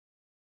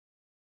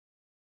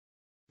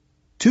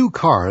Two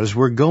cars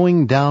were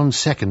going down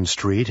 2nd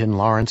Street in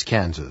Lawrence,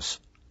 Kansas.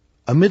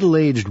 A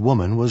middle-aged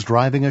woman was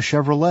driving a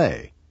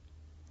Chevrolet.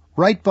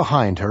 Right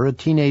behind her, a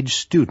teenage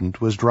student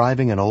was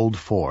driving an old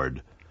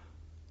Ford.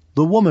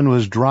 The woman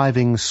was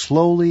driving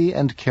slowly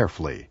and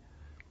carefully.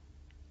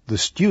 The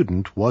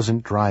student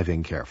wasn't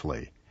driving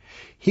carefully.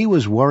 He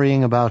was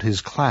worrying about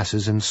his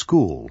classes in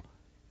school.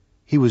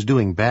 He was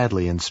doing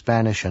badly in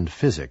Spanish and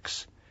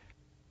physics.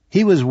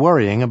 He was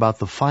worrying about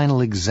the final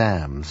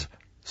exams,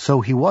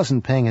 so he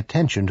wasn't paying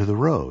attention to the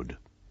road.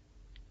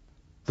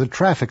 The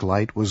traffic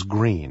light was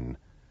green.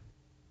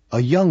 A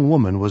young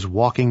woman was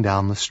walking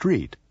down the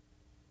street.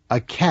 A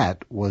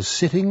cat was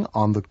sitting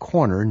on the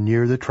corner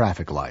near the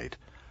traffic light.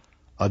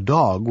 A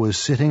dog was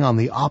sitting on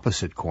the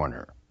opposite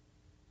corner.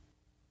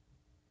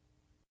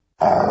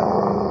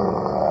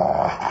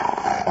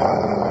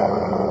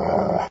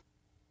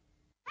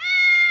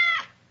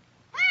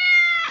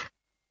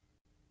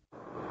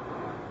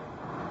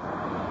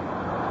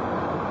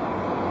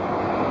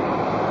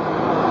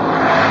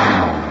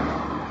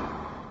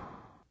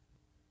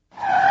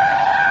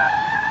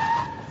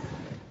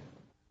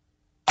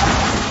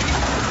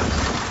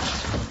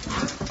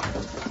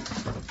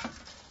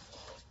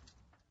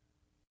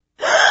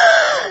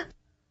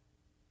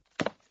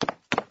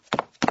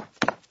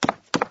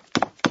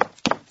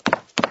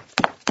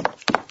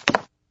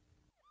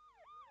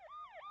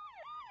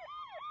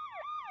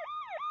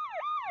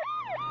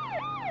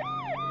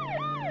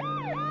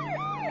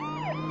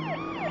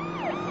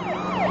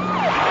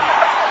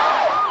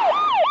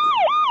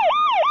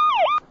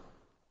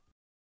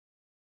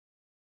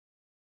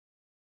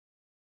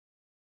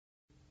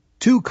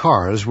 Two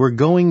cars were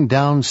going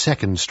down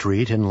 2nd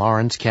Street in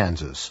Lawrence,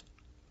 Kansas.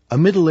 A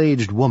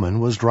middle-aged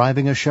woman was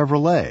driving a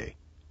Chevrolet.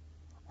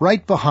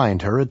 Right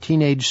behind her, a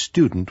teenage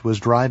student was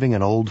driving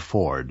an old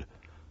Ford.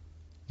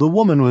 The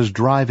woman was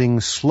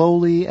driving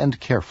slowly and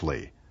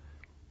carefully.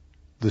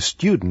 The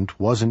student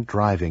wasn't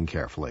driving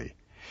carefully.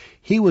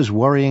 He was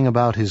worrying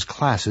about his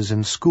classes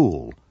in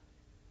school.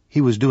 He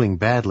was doing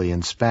badly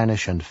in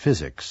Spanish and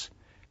physics.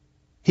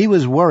 He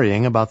was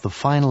worrying about the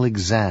final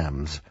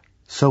exams,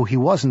 so he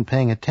wasn't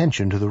paying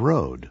attention to the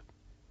road.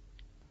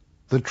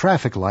 The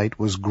traffic light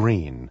was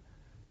green.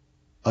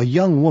 A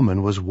young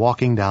woman was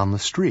walking down the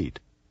street.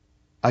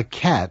 A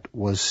cat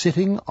was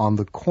sitting on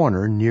the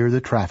corner near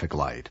the traffic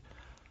light.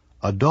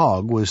 A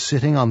dog was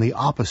sitting on the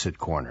opposite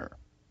corner.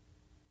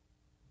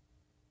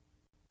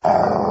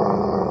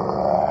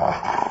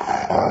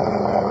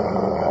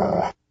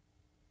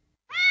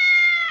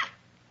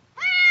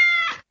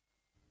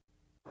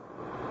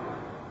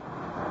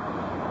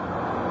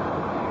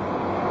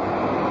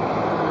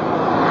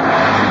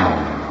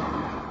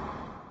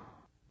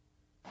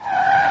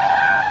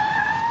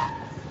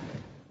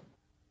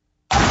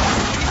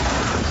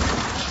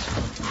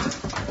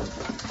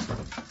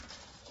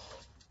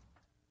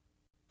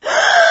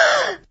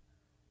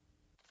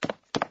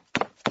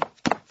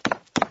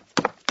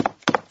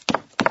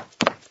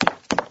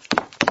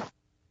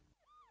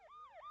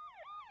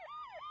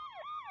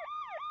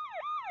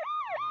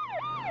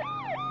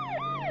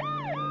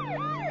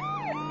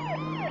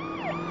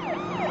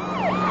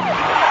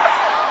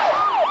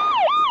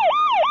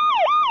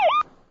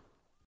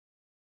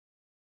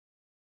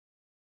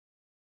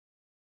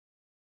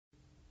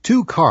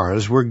 Two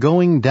cars were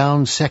going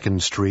down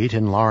 2nd Street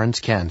in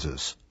Lawrence,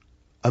 Kansas.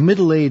 A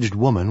middle-aged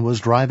woman was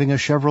driving a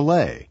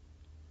Chevrolet.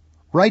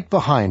 Right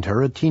behind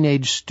her, a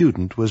teenage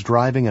student was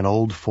driving an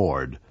old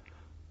Ford.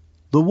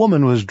 The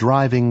woman was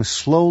driving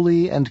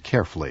slowly and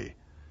carefully.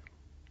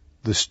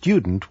 The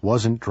student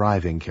wasn't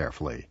driving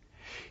carefully.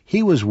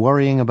 He was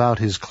worrying about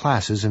his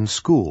classes in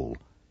school.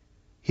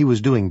 He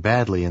was doing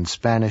badly in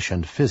Spanish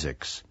and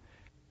physics.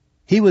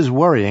 He was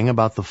worrying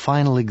about the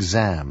final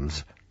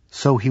exams,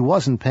 so he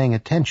wasn't paying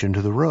attention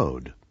to the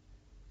road.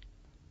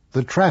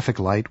 The traffic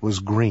light was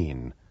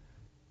green.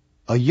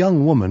 A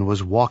young woman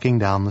was walking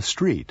down the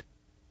street.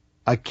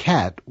 A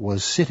cat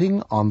was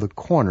sitting on the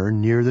corner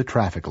near the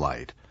traffic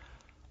light.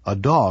 A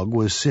dog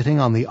was sitting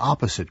on the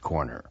opposite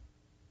corner.